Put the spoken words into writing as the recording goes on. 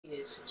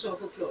is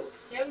 12 o'clock.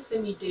 Here is the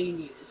midday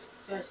news.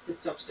 First, the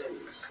top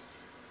stories.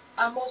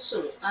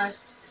 Amoso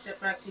asked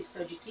separatist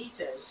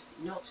agitators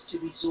not to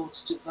resort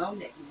to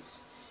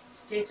violence.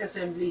 State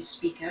Assembly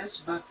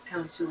speakers back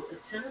council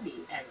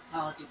autonomy and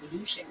power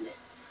devolution.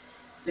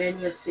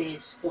 Benue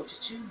says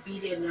 42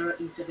 billion naira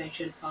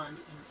intervention fund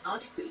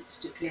inadequate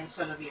to clear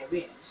salary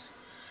arrears.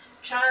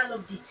 Trial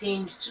of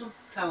detained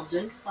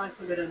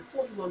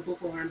 2,541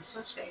 Boko Haram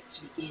suspects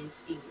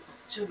begins in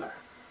October.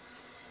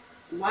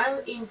 While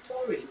in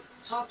foreign,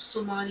 top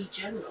Somali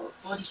general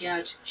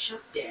bodyguard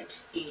shot dead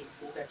in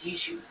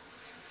Mogadishu,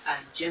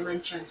 and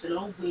German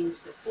Chancellor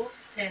wins the fourth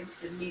term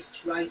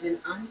amidst rising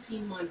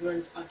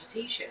anti-migrant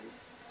agitation.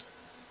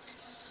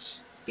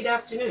 Good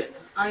afternoon,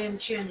 I am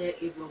Chienye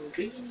Egwuonwu,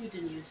 bringing you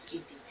the news in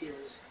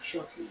details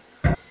shortly.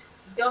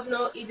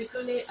 Governor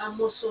Ibikune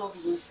Amoso of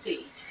Ogun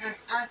State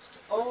has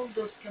asked all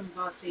those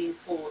canvassing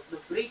for the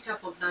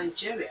breakup of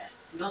Nigeria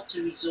not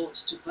to resort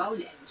to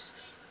violence.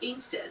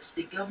 Instead,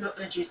 the governor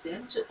urges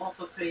them to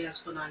offer prayers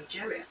for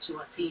Nigeria to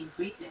attain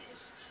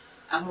greatness.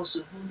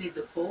 Amoso, who made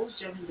the call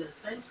during the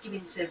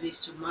Thanksgiving service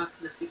to mark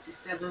the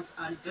 57th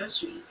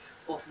anniversary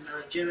of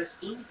Nigeria's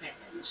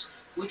independence,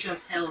 which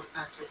was held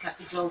at the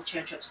Cathedral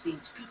Church of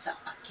St. Peter,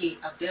 Ake,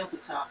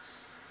 Abeokuta,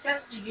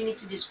 says the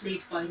unity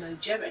displayed by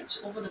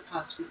Nigerians over the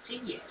past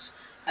 15 years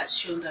has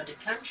shown that the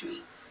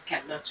country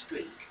cannot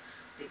break.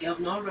 The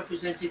governor,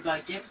 represented by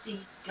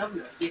Deputy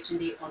Governor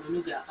Yetunde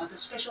Ononuga at the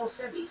special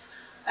service,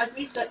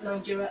 agrees that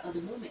Nigeria at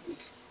the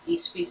moment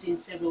is facing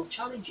several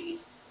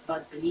challenges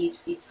but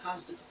believes it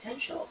has the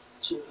potential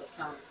to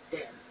overcome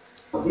them.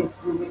 We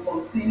will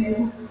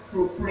continue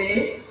to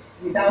pray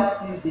without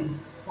ceasing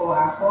for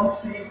our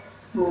country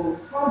to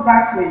come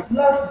back to its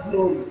lost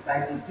glory by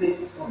the grace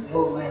of the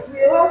Almighty.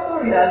 We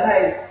also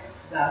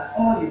realize that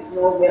all is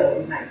not well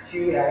in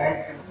Nigeria right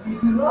now. We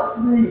do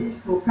not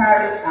need to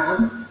carry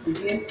arms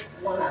against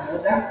one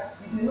another.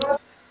 We do not.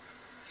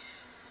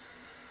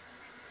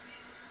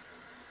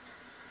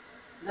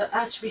 The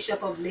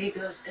Archbishop of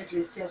Lagos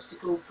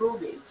Ecclesiastical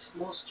Province,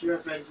 Most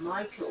Reverend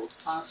Michael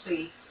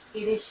Pape,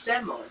 in his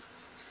sermon,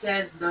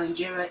 says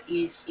Nigeria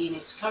is in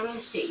its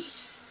current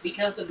state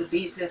because of the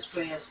baseless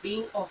prayers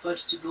being offered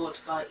to God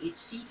by its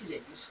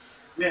citizens.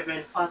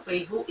 Reverend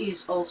Pape, who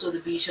is also the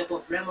Bishop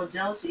of Remo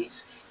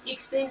Diocese,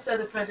 explains that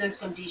the present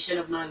condition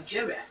of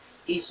Nigeria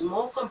is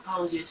more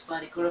compounded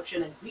by the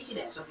corruption and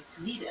greediness of its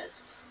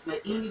leaders, by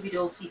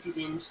individual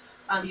citizens,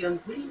 and the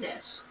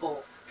unwillingness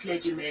of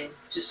clergymen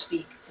to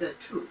speak the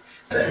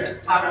truth.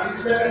 As the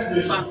present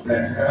nation,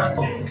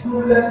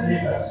 clueless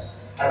leaders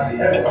at the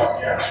head of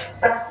affairs.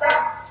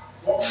 That's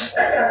what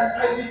there is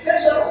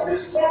agitation of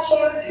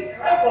destruction in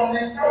right from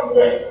the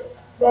southwest,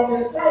 from the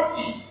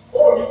southeast.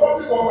 Oh, the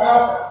Republic of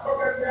Biafra,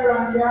 Prophet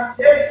Sarah here,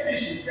 HT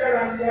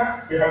Sarah here.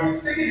 We have been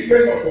seeking the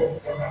face of God,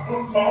 but have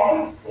not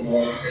come from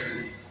our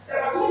country. There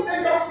are two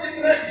major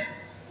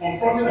sicknesses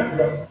confronting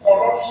Nigeria: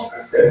 corruption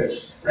and selfish.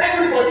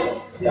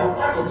 Everybody, they are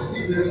part of the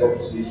sickness of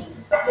this nation.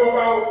 After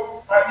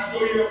all,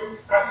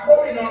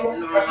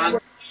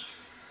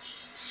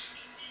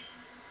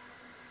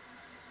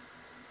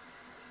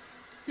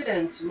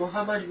 President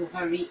Muhammadu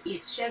Buhari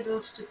is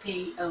scheduled to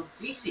pay a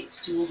visit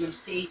to Ogun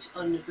State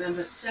on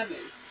November 7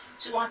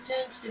 to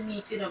attend the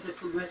meeting of the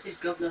Progressive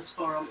Governors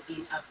Forum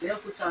in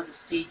Abeokuta, the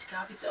state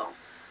capital.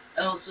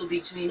 Also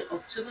between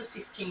October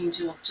 16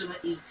 to October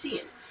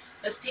 18,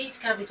 the state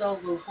capital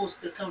will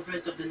host the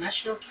conference of the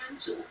National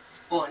Council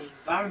on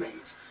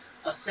Environment.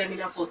 A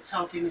seminar for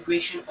top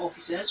immigration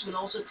officers will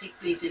also take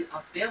place in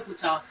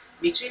Abeokuta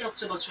between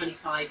October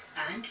 25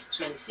 and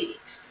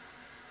 26.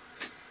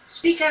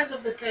 Speakers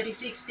of the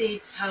 36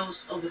 states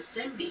House of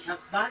Assembly have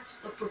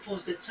backed the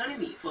proposed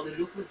autonomy for the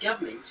local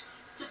government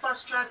to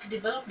fast-track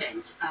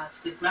development at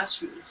the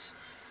grassroots.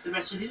 The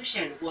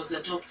resolution was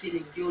adopted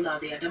in Yola,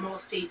 the Adamawa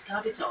state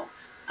capital,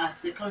 at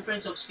the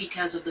Conference of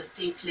Speakers of the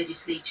State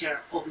Legislature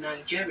of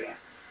Nigeria.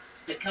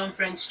 The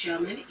conference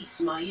chairman,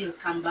 Ismail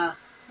Kamba,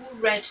 who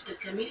read the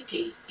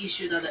communique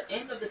issued at the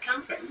end of the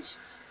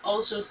conference,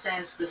 also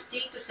says the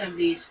state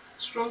assemblies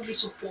strongly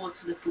support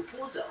the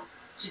proposal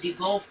to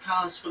devolve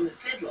powers from the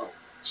federal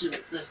to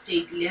the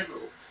state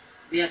level.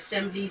 The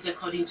assemblies,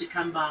 according to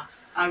Kamba,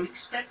 are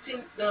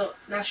expecting the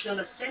National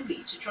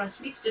Assembly to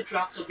transmit the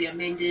draft of the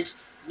amended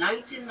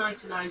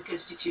 1999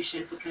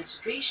 Constitution for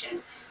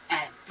consideration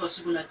and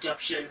possible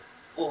adoption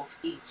of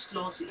its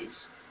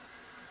clauses.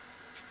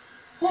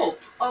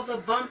 Hope of a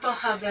bumper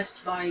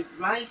harvest by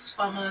rice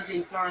farmers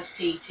in Kwara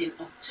State in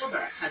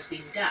October has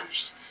been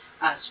dashed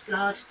as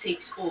flood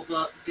takes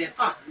over their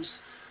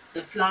farms.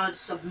 The flood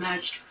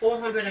submerged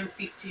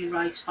 450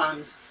 rice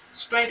farms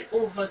spread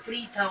over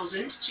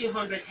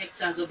 3,200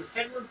 hectares of the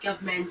federal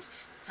government's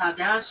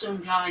Tada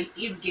Songhai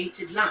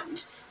irrigated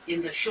land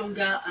in the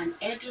Shonga and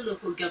Edo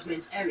local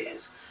government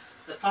areas.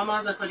 The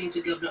farmers, according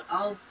to Governor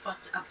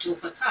Abdul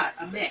Fattah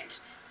Ahmed,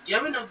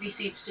 during a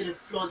visit to the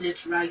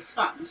flooded rice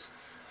farms,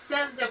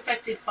 says the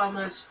affected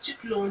farmers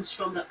took loans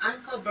from the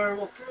Anchor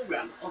Borrower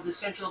Program of the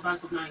Central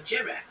Bank of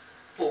Nigeria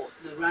for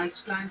the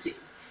rice planting.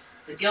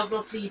 The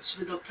governor pleads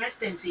with the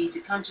presidency to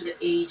come to the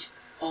aid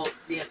of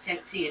the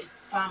affected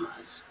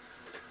farmers.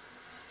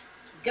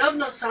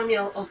 Governor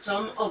Samuel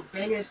Otom of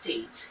Benue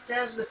State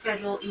says the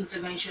Federal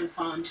Intervention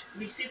Fund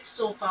received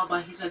so far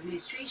by his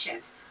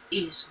administration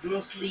is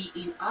grossly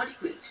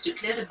inadequate to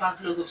clear the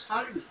backlog of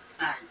salary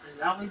and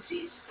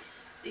allowances.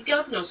 The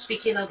governor,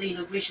 speaking at the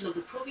inauguration of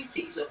the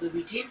provinces of the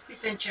Redeemed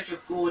Christian Church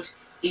of God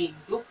in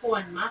Doko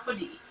and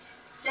Makodi,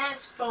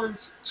 says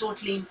funds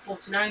totaling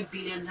 49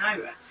 billion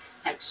naira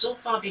had so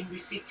far been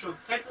received from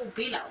federal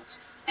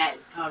bailout and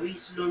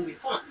Paris loan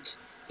refund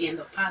in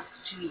the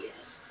past 2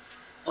 years.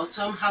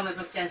 Otom,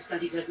 however, says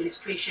that his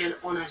administration,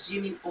 on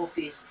assuming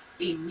office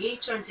in May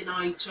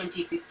 29,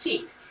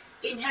 2015,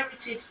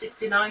 inherited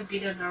 69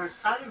 billion naira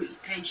salary,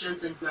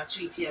 pensions and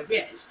gratuity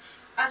arrears,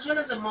 as well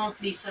as a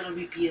monthly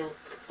salary bill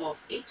of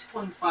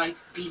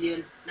 8.5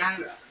 billion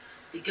naira.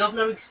 The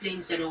governor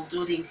explains that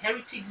although the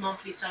inherited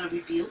monthly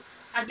salary bill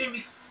had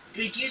been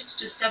reduced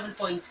to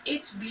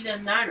 7.8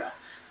 billion naira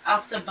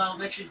after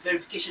biometric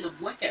verification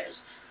of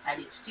workers, and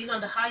it's still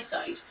on the high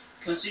side,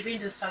 considering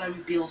the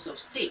salary bills of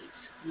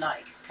states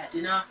like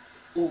Kaduna,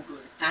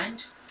 Ogun,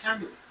 and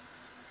Kano.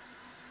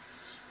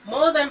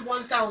 More than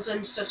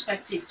 1,000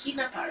 suspected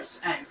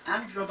kidnappers and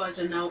armed robbers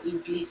are now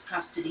in police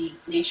custody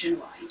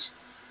nationwide.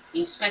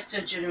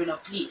 Inspector General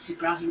of Police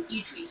Ibrahim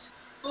Idris,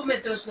 who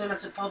made those known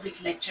as a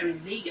public lecture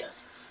in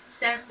Lagos,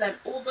 says that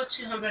over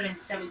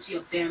 270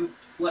 of them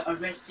were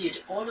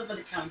arrested all over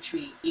the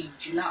country in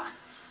July.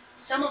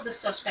 Some of the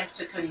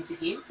suspects, according to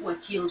him, were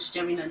killed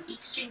during an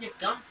exchange of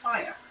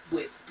gunfire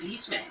with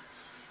policemen.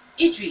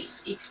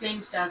 Idris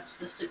explains that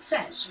the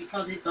success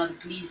recorded by the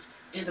police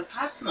in the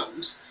past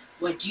months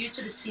were due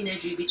to the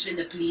synergy between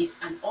the police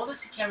and other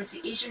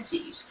security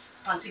agencies,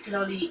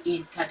 particularly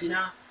in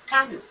Kaduna,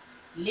 Kano,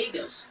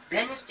 Lagos,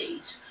 Benue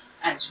states,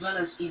 as well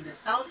as in the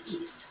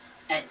southeast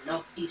and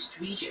northeast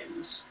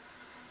regions.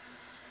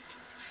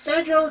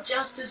 Federal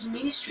Justice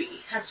Ministry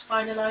has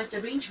finalized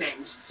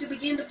arrangements to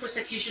begin the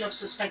prosecution of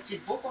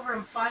suspected Boko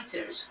Haram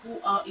fighters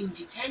who are in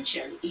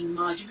detention in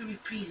Maiduguri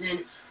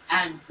Prison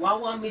and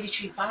Wawa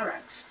Military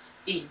Barracks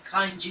in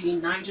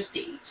Kainji, Niger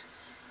State.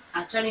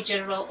 Attorney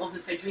General of the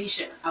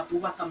Federation,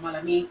 Abubakar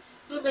Malami,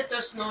 who made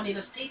this known in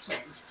a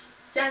statement,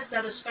 says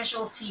that a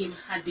special team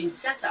had been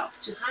set up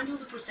to handle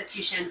the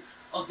prosecution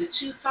of the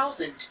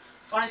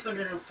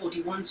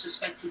 2,541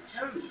 suspected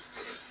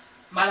terrorists.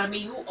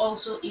 Malami, who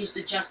also is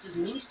the Justice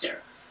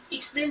Minister,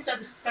 explains that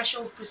the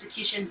Special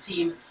Prosecution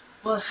Team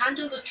will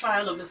handle the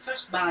trial of the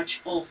first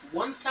batch of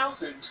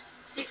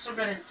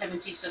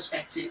 1,670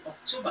 suspects in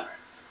October.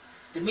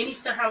 The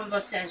minister, however,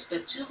 says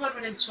that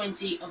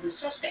 220 of the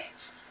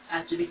suspects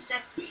are to be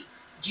set free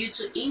due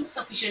to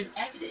insufficient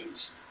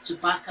evidence to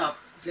back up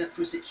the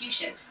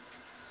prosecution.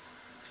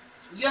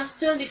 You are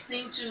still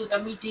listening to the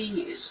Midday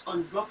News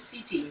on Rock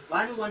City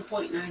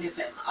 101.9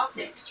 FM. Up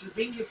next, we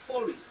bring you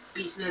foreign,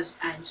 business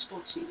and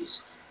sports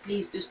news.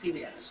 Please do stay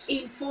with us.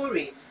 In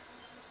foreign,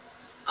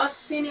 a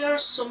senior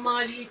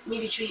Somali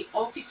military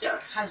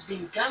officer has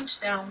been gunned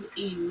down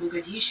in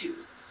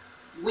Mogadishu.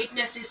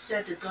 Witnesses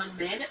said the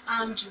gunmen,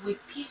 armed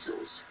with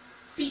pistols,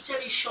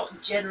 fatally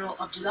shot General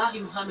Abdullahi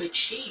Muhammad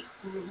Sheikh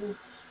Kuruhu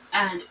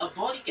and a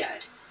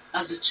bodyguard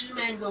as the two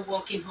men were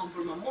walking home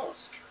from a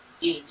mosque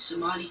in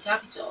Somali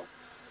capital.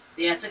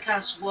 The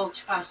attackers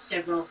walked past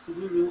several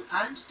Kururu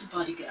and the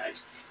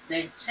bodyguard,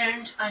 then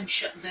turned and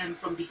shot them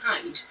from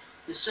behind,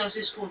 the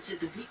sources quoted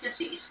the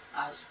witnesses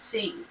as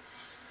saying.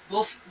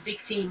 Both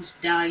victims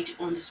died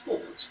on the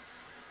spot.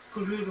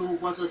 Kururu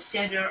was a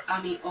senior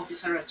army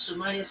officer at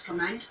Somalia's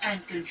Command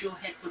and Control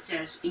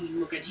Headquarters in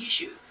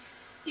Mogadishu.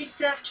 He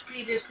served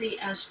previously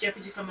as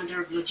Deputy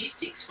Commander of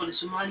Logistics for the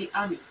Somali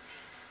Army,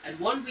 and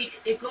 1 week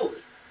ago,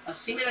 a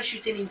similar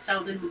shooting in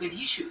southern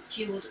Mogadishu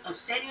killed a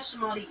senior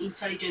Somali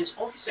intelligence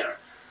officer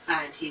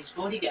and his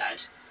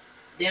bodyguard.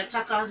 The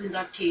attackers in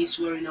that case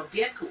were in a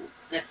vehicle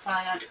that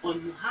fired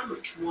on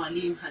Muhammad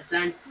Mualim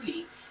Hassan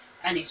Kuli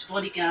and his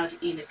bodyguard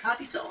in the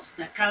capital's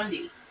Dakar,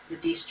 the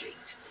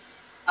district.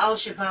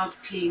 Al-Shabaab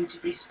claimed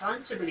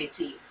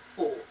responsibility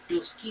for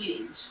those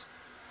killings.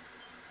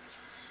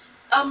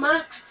 A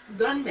masked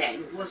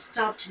gunman was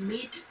stabbed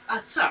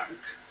mid-attack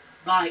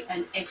by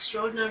an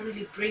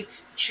extraordinarily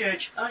brave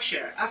church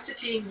usher after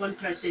killing one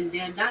person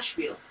near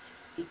Nashville,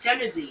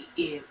 Tennessee,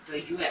 in the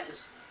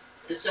U.S.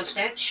 The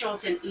suspect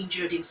shot and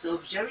injured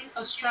himself during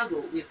a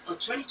struggle with a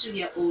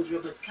 22-year-old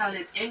Robert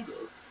Caleb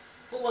Engel,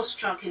 who was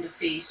struck in the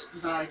face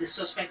by the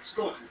suspect's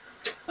gun.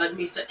 But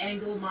Mr.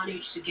 Engel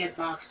managed to get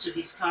back to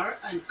his car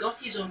and got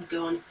his own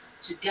gun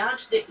to guard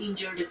the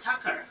injured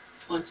attacker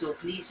until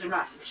police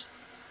arrived.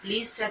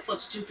 Police said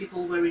 42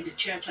 people were in the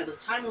church at the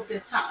time of the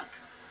attack.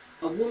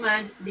 A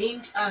woman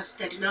named as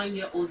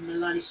 39-year-old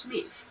Melanie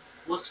Smith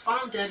was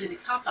found dead in the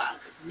car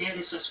park near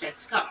the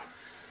suspect's car.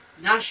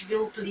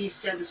 Nashville police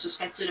said the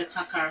suspected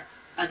attacker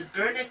at the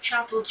Burnett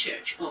Chapel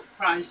Church of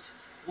Christ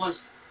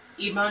was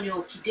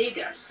Emmanuel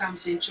Kidega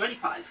Samson,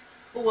 25,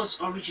 who was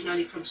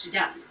originally from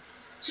Sudan.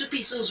 2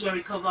 pistols were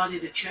recovered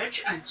in the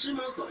church and 2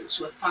 more guns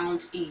were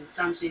found in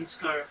Samson's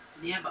car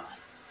nearby.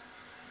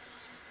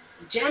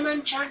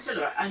 German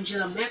Chancellor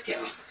Angela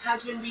Merkel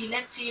has been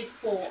re-elected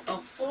for a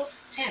fourth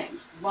term,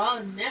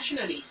 while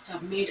nationalists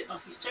have made a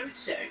historic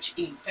surge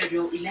in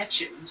federal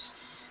elections.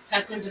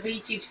 Her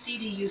conservative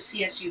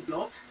CDU-CSU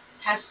bloc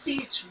has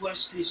seen its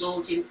worst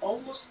result in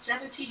almost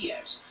 70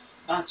 years,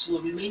 but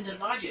will remain the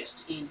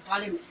largest in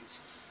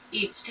parliament.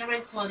 Its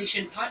current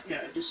coalition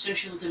partner, the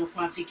Social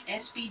Democratic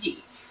SPD,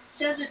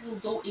 says it will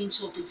go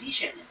into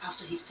opposition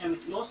after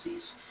historic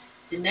losses.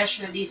 The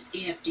nationalist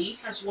AFD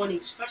has won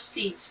its first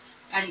seats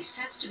and is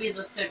set to be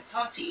the third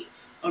party,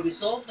 a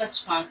result that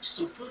sparked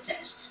some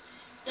protests.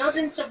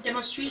 Dozens of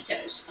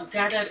demonstrators have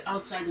gathered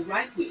outside the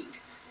right wing,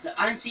 the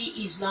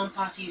anti-Islam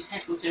party's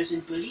headquarters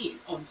in Berlin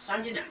on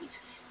Sunday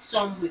night,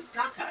 some with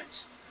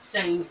placards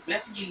saying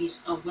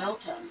refugees are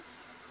welcome.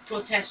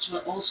 Protests were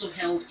also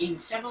held in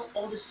several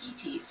other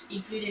cities,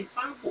 including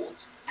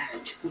Frankfurt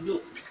and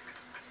Cologne.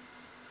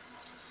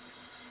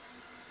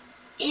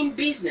 In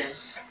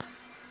business,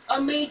 a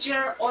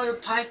major oil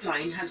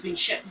pipeline has been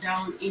shut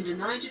down in the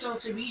Niger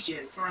Delta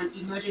region for an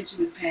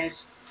emergency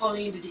repairs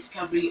following the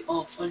discovery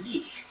of a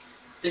leak.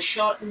 The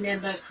short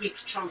Nemba Creek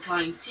trunk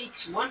line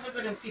takes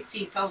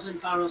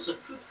 150,000 barrels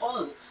of crude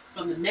oil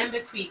from the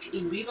Nemba Creek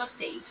in River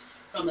State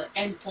from the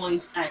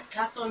endpoint at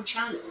Cathon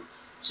Channel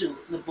to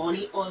the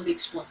Bonny Oil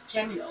Export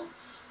Terminal.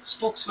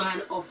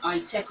 Spokesman of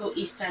Iteco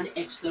Eastern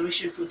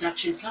Exploration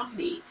Production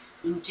Company,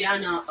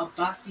 Ndiana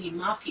Abasi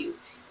Matthew,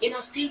 in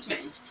a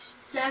statement,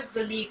 says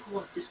the leak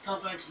was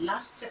discovered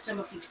last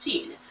September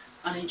 15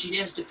 and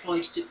engineers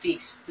deployed to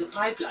fix the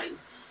pipeline.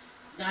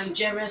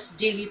 Nigeria's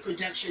daily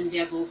production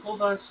level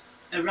hovers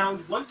around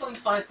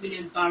 1.5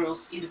 million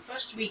barrels in the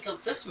first week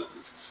of this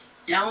month,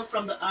 down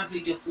from the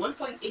average of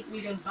 1.8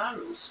 million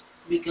barrels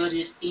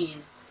recorded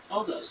in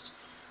August.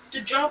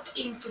 The drop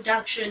in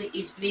production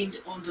is blamed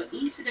on the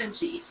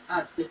incidences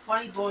at the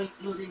Kwai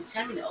loading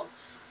terminal,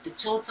 the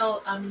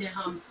Total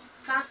Aminaham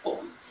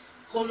platform,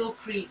 Kolo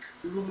Creek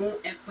Rumo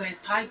Ekwe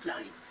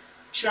pipeline,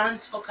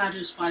 Trans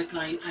Focados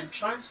pipeline, and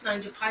Trans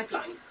Niger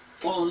pipeline,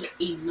 all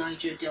in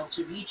Niger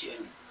Delta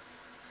region.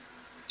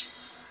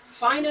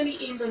 Finally,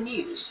 in the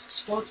news,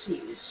 sports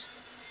news.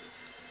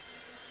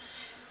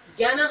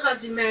 Ghana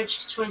has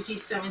emerged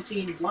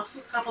 2017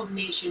 Wafu Cup of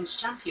Nations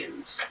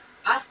champions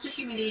after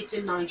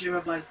humiliating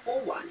Nigeria by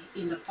 4-1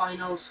 in the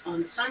finals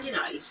on Sunday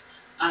night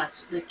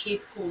at the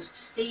Cape Coast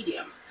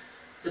Stadium.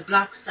 The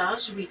Black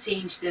Stars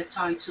retained their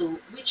title,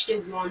 which they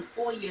won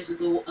 4 years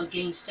ago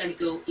against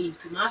Senegal in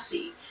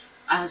Kumasi,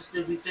 as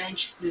they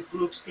revenged the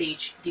group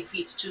stage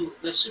defeat to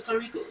the Super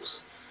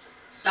Eagles.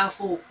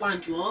 Safo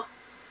Kwanjo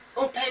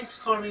opened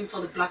scoring for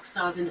the Black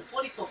Stars in the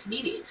 44th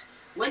minute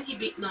when he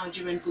beat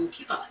Nigerian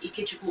goalkeeper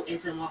Ikechukwu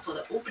Ezenwa for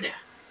the opener.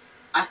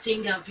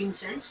 Atinga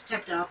Vincent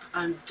stepped up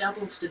and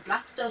doubled the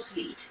Black Stars'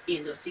 lead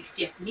in the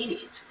 60th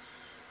minute.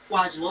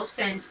 Kwadwo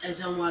sent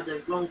Ezenwa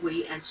the wrong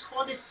way and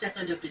scored his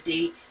second of the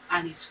day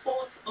and his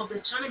fourth of the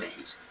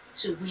tournament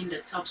to win the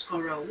top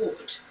scorer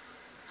award.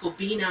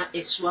 Kobina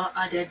Eswa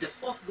added the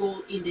fourth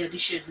goal in the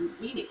additional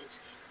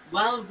minute,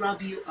 while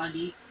Rabiu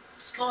Ali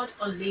scored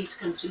a late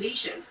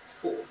consolation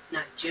for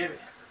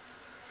Nigeria.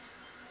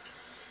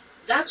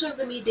 That was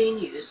the midday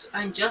news,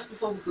 and just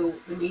before we go,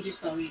 the major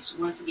stories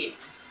once again.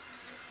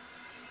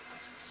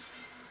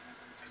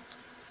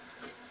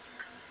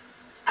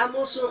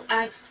 Amoson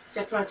asked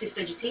separatist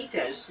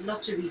agitators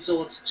not to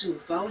resort to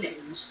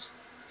violence.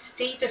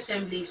 State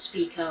Assembly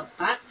Speaker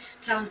backed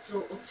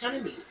council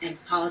autonomy and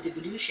power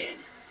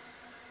devolution.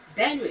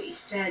 Benue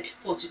said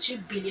 42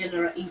 billion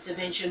naira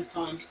intervention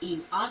fund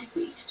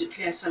inadequate to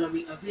clear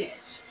salary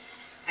arrears.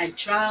 And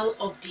trial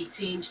of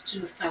detained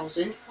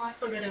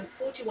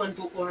 2,541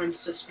 Boko Haram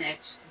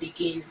suspects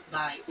begin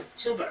by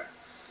October.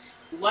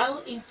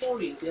 While in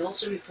foreign, we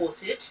also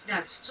reported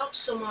that top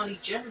Somali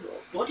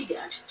general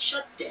bodyguard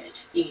shot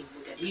dead in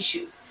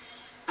Mogadishu.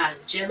 And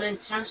German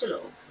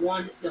Chancellor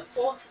won the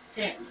fourth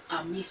term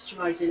amidst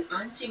rising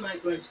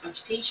anti-migrant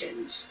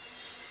agitations.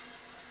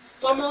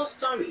 For more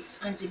stories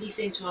and to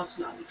listen to us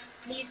live,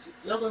 please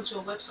log on to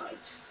our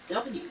website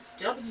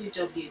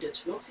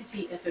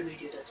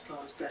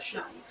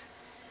www.rockcityfmradio.com/live.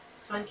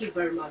 Thank you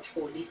very much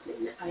for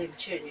listening. I am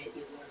Chienye.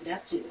 Good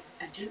afternoon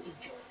and do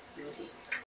enjoy your day.